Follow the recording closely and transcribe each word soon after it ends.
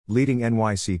Leading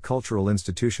NYC cultural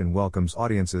institution welcomes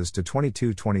audiences to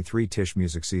 22-23 Tisch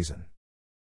music season.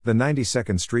 The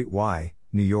 92nd Street Y,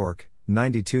 New York,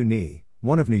 92 NY,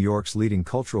 one of New York's leading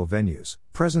cultural venues,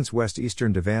 presents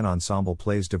West-Eastern Divan Ensemble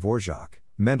plays Dvořák,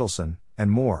 Mendelssohn,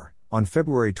 and more, on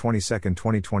February 22,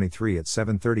 2023 at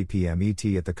 7:30 p.m. ET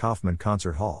at the Kaufman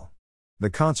Concert Hall. The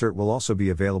concert will also be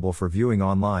available for viewing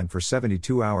online for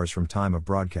 72 hours from time of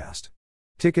broadcast.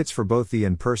 Tickets for both the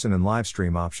in-person and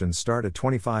live-stream options start at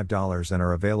 $25 and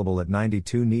are available at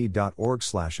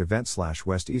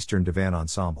 92ny.org/event/West-Eastern Divan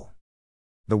Ensemble.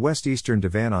 The West-Eastern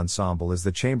Divan Ensemble is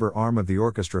the chamber arm of the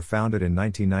orchestra founded in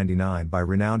 1999 by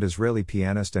renowned Israeli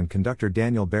pianist and conductor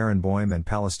Daniel Barenboim and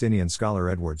Palestinian scholar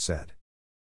Edward Said.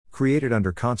 Created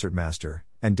under concertmaster,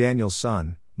 and Daniel's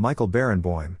son, Michael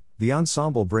Barenboim, the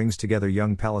ensemble brings together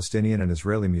young Palestinian and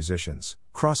Israeli musicians,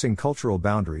 crossing cultural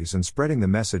boundaries and spreading the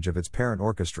message of its parent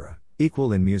orchestra,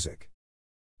 equal in music.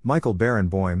 Michael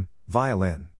Barenboim,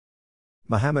 violin.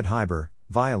 Mohammed Heiber,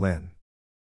 violin.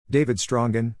 David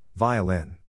Strongen,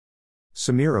 violin.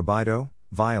 Samir Abaido,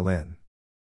 violin.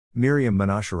 Miriam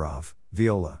Menasherov,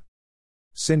 viola.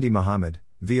 Cindy Muhammad,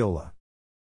 viola.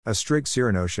 Astrig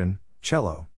Cyrinoshan,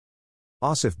 cello.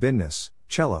 Asif Binnas,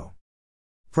 cello.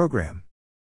 Program.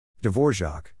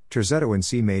 Dvořák, Terzetto in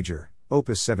C major,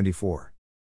 Opus 74.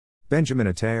 Benjamin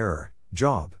Atayer,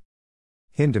 Job.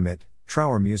 Hindemith,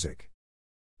 Trauer music.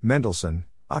 Mendelssohn,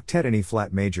 Octet in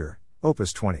E-flat major,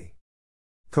 Opus 20.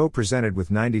 Co-presented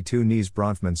with 92 NY's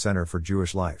Bronfman Center for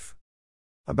Jewish Life.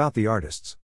 About the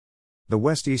artists. The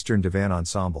West-Eastern Divan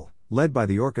Ensemble, led by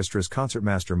the orchestra's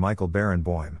concertmaster Michael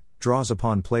Barenboim, draws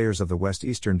upon players of the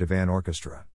West-Eastern Divan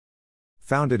Orchestra.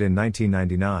 Founded in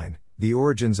 1999, the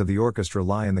origins of the orchestra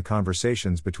lie in the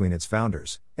conversations between its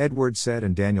founders, Edward Said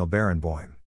and Daniel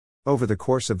Barenboim. Over the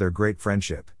course of their great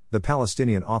friendship, the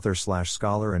Palestinian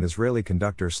author/scholar and Israeli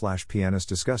conductor/pianist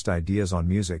discussed ideas on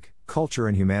music, culture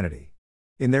and humanity.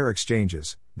 In their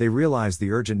exchanges, they realized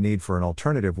the urgent need for an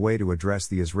alternative way to address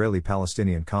the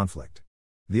Israeli-Palestinian conflict.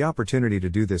 The opportunity to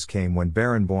do this came when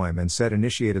Barenboim and Said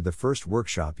initiated the first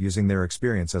workshop using their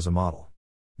experience as a model.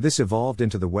 This evolved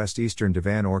into the West-Eastern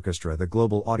Divan Orchestra that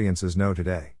global audiences know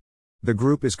today. The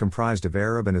group is comprised of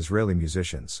Arab and Israeli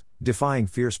musicians, defying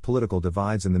fierce political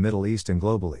divides in the Middle East and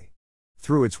globally.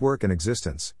 Through its work and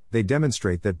existence, they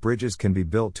demonstrate that bridges can be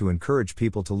built to encourage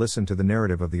people to listen to the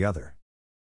narrative of the other.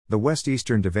 The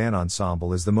West-Eastern Divan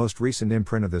Ensemble is the most recent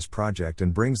imprint of this project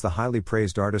and brings the highly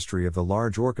praised artistry of the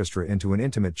large orchestra into an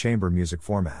intimate chamber music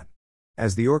format.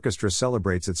 As the orchestra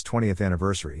celebrates its 20th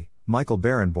anniversary, Michael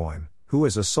Barenboim, who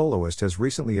as a soloist has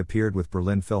recently appeared with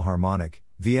Berlin Philharmonic,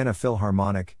 Vienna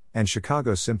Philharmonic, and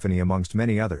Chicago Symphony amongst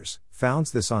many others,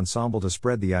 founds this ensemble to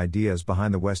spread the ideas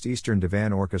behind the West-Eastern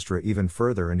Divan Orchestra even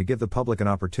further and to give the public an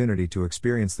opportunity to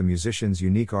experience the musicians'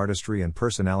 unique artistry and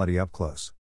personality up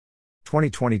close.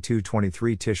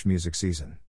 2022-23 Tisch music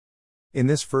season. In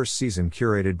this first season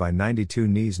curated by 92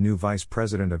 NY's new Vice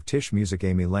President of Tisch Music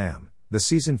Amy Lamb, the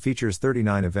season features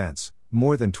 39 events,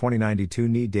 more than 20 92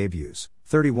 NY debuts,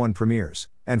 31 premieres,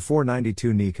 and 4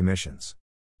 92 NY commissions.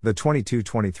 The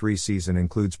 22-23 season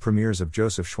includes premieres of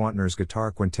Joseph Schwantner's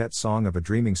guitar quintet Song of a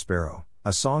Dreaming Sparrow,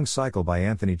 a song cycle by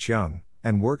Anthony Cheung,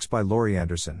 and works by Laurie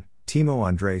Anderson, Timo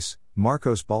Andres,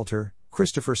 Marcos Balter,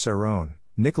 Christopher Cerrone,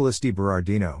 Nicholas Di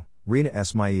Berardino, Rina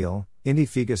Esmail, Indy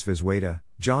Figas Vizueta,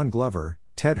 John Glover,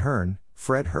 Ted Hearn,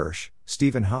 Fred Hirsch,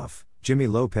 Stephen Huff, Jimmy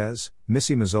Lopez,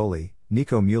 Missy Mazzoli,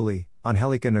 Nico Muley,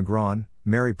 Angelica Negron,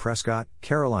 Mary Prescott,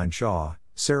 Caroline Shaw,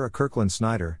 Sarah Kirkland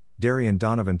Snyder, Darian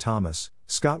Donovan Thomas,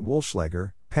 Scott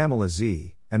Wolschlager, Pamela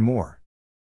Z., and more.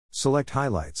 Select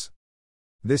highlights.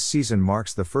 This season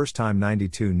marks the first time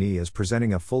 92 NY is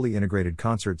presenting a fully integrated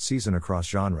concert season across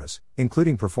genres,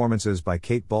 including performances by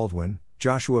Kate Baldwin,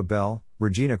 Joshua Bell,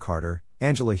 Regina Carter,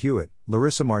 Angela Hewitt,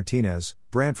 Larissa Martinez,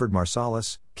 Branford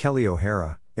Marsalis, Kelly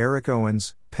O'Hara, Eric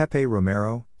Owens, Pepe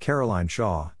Romero, Caroline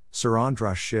Shaw,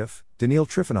 Sarandras Schiff, Daniil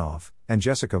Trifonov, and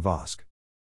Jessica Vosk.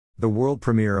 The world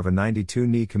premiere of a 92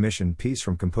 NY commissioned piece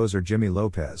from composer Jimmy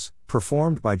Lopez,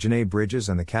 performed by Janae Bridges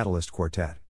and the Catalyst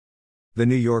Quartet. The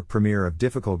New York premiere of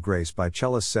Difficult Grace by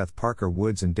cellist Seth Parker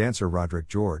Woods and dancer Roderick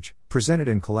George, presented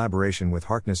in collaboration with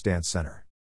Harkness Dance Center.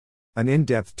 An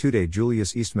in-depth two-day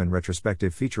Julius Eastman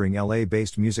retrospective featuring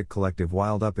LA-based music collective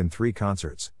Wild Up in 3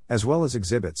 concerts, as well as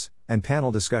exhibits, and panel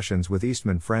discussions with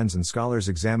Eastman friends and scholars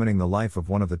examining the life of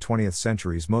one of the 20th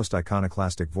century's most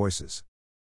iconoclastic voices.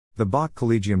 The Bach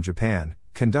Collegium Japan,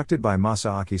 conducted by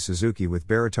Masaaki Suzuki with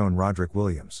baritone Roderick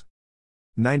Williams.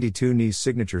 92 NY's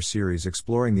signature series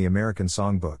exploring the American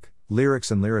songbook,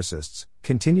 lyrics and lyricists,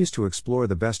 continues to explore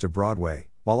the best of Broadway,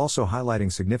 while while also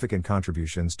highlighting significant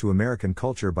contributions to American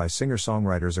culture by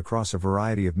singer-songwriters across a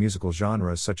variety of musical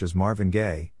genres such as Marvin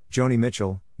Gaye, Joni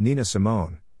Mitchell, Nina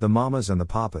Simone, the Mamas and the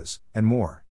Papas, and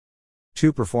more.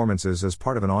 2 performances as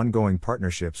part of an ongoing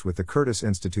partnerships with the Curtis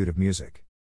Institute of Music.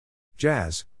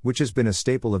 Jazz, which has been a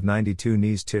staple of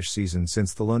 92's Tisch season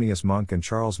since Thelonious Monk and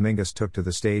Charles Mingus took to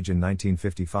the stage in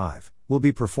 1955, will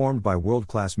be performed by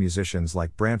world-class musicians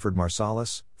like Branford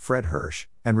Marsalis, Fred Hirsch,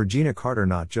 and Regina Carter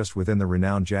not just within the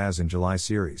renowned Jazz in July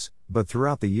series, but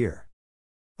throughout the year.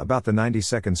 About the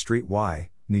 92nd Street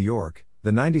Y, New York.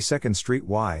 The 92nd Street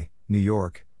Y, New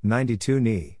York,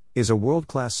 92NY, is a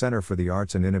world-class center for the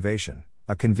arts and innovation,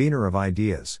 a convener of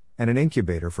ideas, and an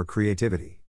incubator for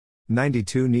creativity.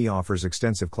 92NY offers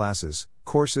extensive classes,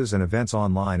 courses and events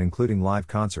online including live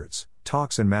concerts,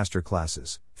 talks and master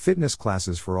classes, fitness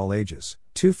classes for all ages,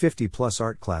 250+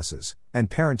 art classes, and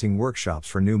parenting workshops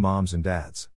for new moms and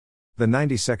dads. The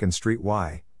 92nd Street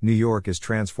Y, New York is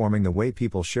transforming the way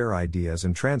people share ideas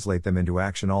and translate them into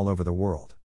action all over the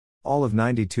world. All of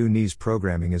 92NY's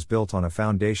programming is built on a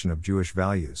foundation of Jewish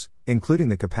values, including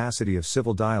the capacity of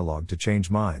civil dialogue to change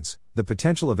minds, the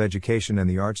potential of education and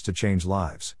the arts to change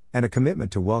lives, and a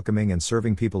commitment to welcoming and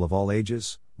serving people of all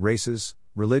ages, races,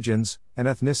 religions, and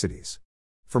ethnicities.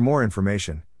 For more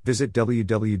information, visit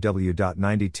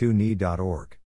www.92ny.org.